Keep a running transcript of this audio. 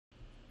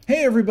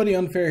Hey everybody,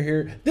 Unfair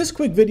here. This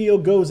quick video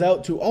goes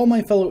out to all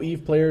my fellow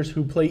EVE players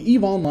who play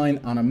EVE Online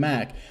on a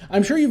Mac.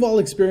 I'm sure you've all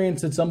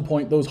experienced at some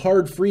point those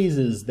hard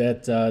freezes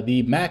that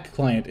the Mac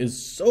client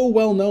is so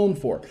well known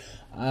for.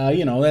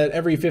 You know, that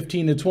every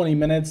 15 to 20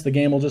 minutes the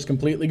game will just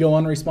completely go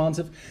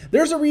unresponsive.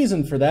 There's a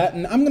reason for that,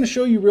 and I'm going to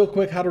show you real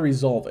quick how to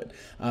resolve it.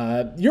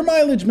 Your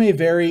mileage may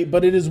vary,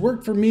 but it has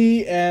worked for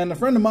me and a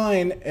friend of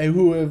mine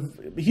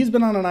he's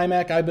been on an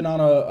iMac, I've been on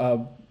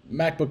a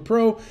MacBook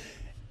Pro.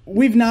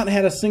 We've not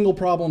had a single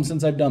problem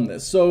since I've done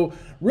this. So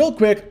real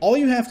quick, all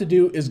you have to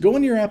do is go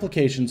into your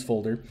applications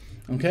folder,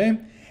 okay?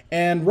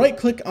 And right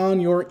click on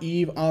your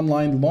EVE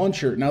Online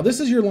launcher. Now this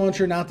is your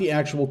launcher, not the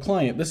actual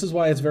client. This is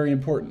why it's very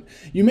important.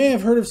 You may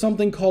have heard of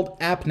something called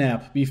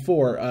AppNap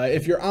before.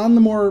 If you're on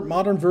the more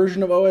modern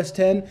version of OS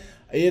X,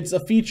 it's a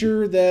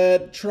feature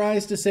that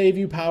tries to save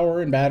you power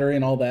and battery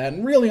and all that,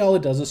 and really all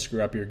it does is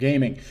screw up your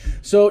gaming.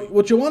 So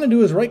what you'll want to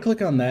do is right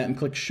click on that and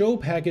click Show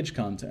Package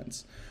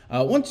Contents.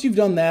 Once you've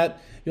done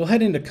that, you'll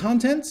head into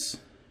Contents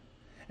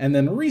and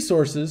then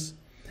Resources.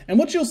 And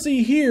what you'll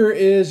see here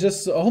is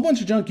just a whole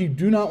bunch of junk you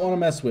do not want to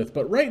mess with.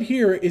 But right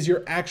here is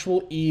your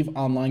actual EVE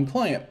Online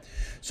client.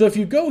 So if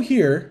you go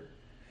here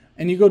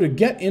and you go to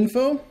Get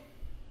Info,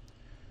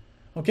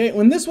 okay,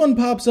 when this one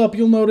pops up,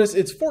 you'll notice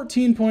it's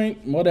 14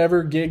 point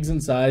whatever gigs in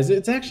size.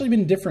 It's actually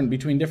been different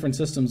between different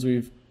systems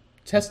we've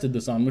tested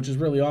this on, which is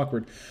really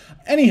awkward.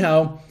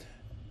 Anyhow,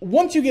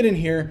 once you get in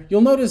here,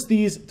 you'll notice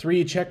these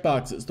three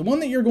checkboxes. The one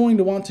that you're going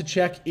to want to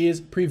check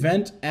is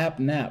Prevent App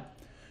Nap.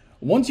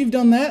 Once you've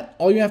done that,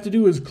 all you have to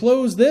do is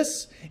close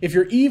this. If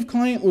your EVE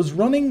client was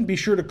running, be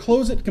sure to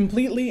close it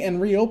completely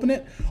and reopen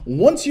it.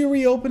 Once you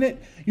reopen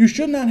it, you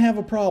should not have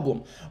a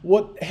problem.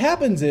 What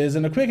happens is,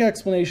 and a quick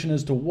explanation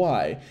as to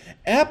why,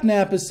 App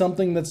Nap is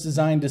something that's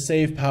designed to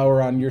save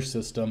power on your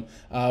system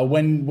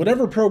when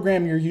whatever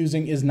program you're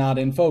using is not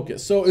in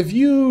focus. So if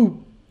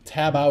you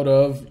tab out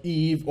of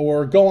EVE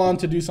or go on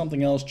to do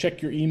something else,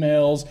 check your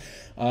emails,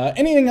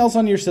 anything else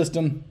on your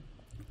system,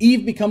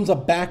 EVE becomes a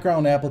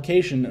background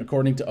application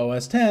according to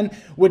OS X,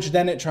 which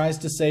then it tries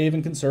to save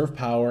and conserve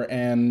power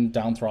and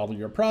down throttle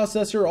your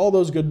processor, all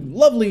those good,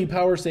 lovely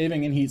power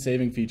saving and heat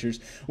saving features,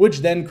 which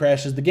then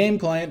crashes the game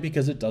client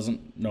because it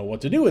doesn't know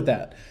what to do with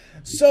that.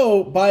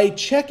 So by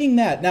checking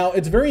that, now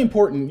it's very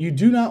important, you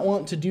do not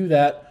want to do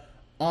that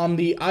on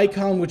the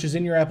icon which is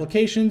in your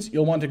applications.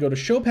 You'll want to go to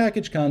Show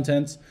Package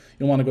Contents,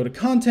 you'll want to go to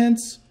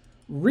Contents,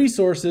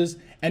 Resources,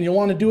 and you'll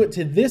want to do it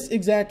to this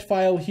exact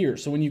file here.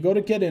 So when you go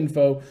to Get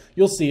Info,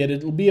 you'll see it.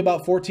 It'll be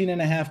about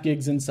 14.5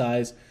 gigs in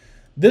size.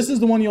 This is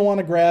the one you'll want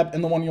to grab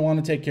and the one you'll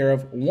want to take care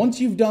of. Once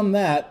you've done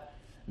that,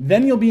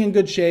 then you'll be in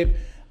good shape.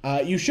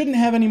 You shouldn't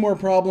have any more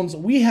problems.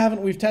 We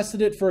haven't. We've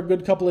tested it for a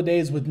good couple of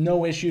days with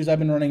no issues. I've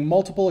been running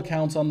multiple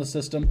accounts on the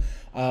system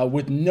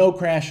with no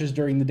crashes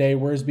during the day,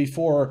 whereas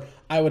before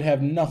I would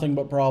have nothing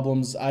but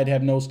problems. I'd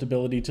have no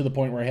stability to the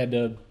point where I had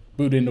to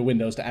boot into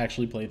Windows to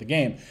actually play the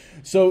game.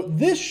 So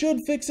this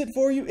should fix it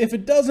for you. If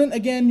it doesn't,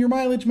 again, your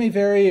mileage may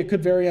vary. It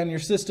could vary on your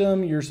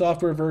system, your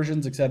software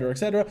versions, etc.,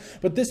 etc.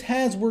 But this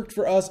has worked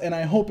for us, and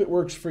I hope it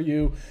works for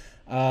you.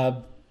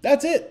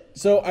 That's it.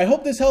 So I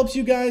hope this helps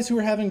you guys who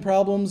are having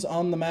problems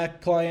on the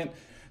Mac client.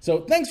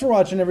 So thanks for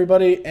watching,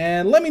 everybody,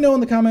 and let me know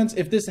in the comments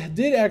if this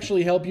did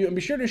actually help you, and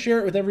be sure to share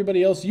it with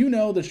everybody else you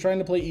know that's trying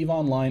to play EVE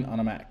Online on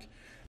a Mac.